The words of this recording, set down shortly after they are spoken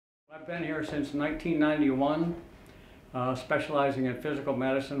I've been here since 1991, specializing in physical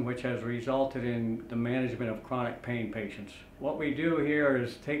medicine, which has resulted in the management of chronic pain patients. What we do here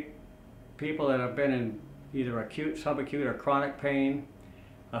is take people that have been in either acute, subacute, or chronic pain,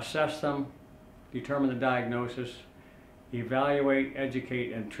 assess them, determine the diagnosis, evaluate,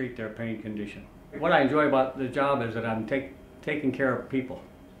 educate, and treat their pain condition. What I enjoy about the job is that I'm taking care of people.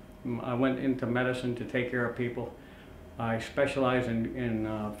 I went into medicine to take care of people. I specialize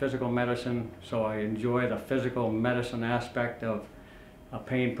in physical medicine, so I enjoy the physical medicine aspect of a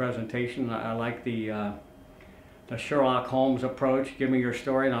pain presentation. I like the Sherlock Holmes approach. Give me your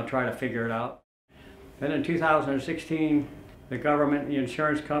story and I'll try to figure it out. Then in 2016, the government, the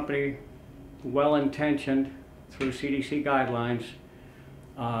insurance company, well-intentioned through CDC guidelines,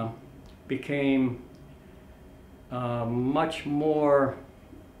 became much more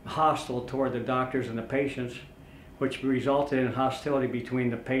hostile toward the doctors and the patients, which resulted in hostility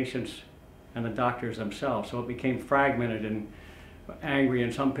between the patients and the doctors themselves. So it became fragmented and angry,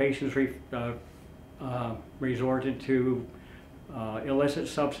 and some patients resorted to illicit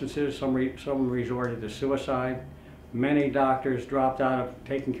substances, some resorted to suicide. Many doctors dropped out of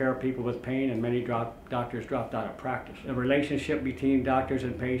taking care of people with pain, and many doctors dropped out of practice. The relationship between doctors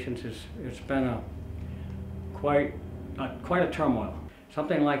and patients it's been quite a turmoil.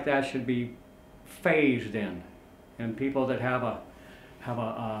 Something like that should be phased in. And people that have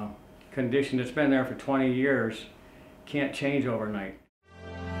a condition that's been there for 20 years can't change overnight.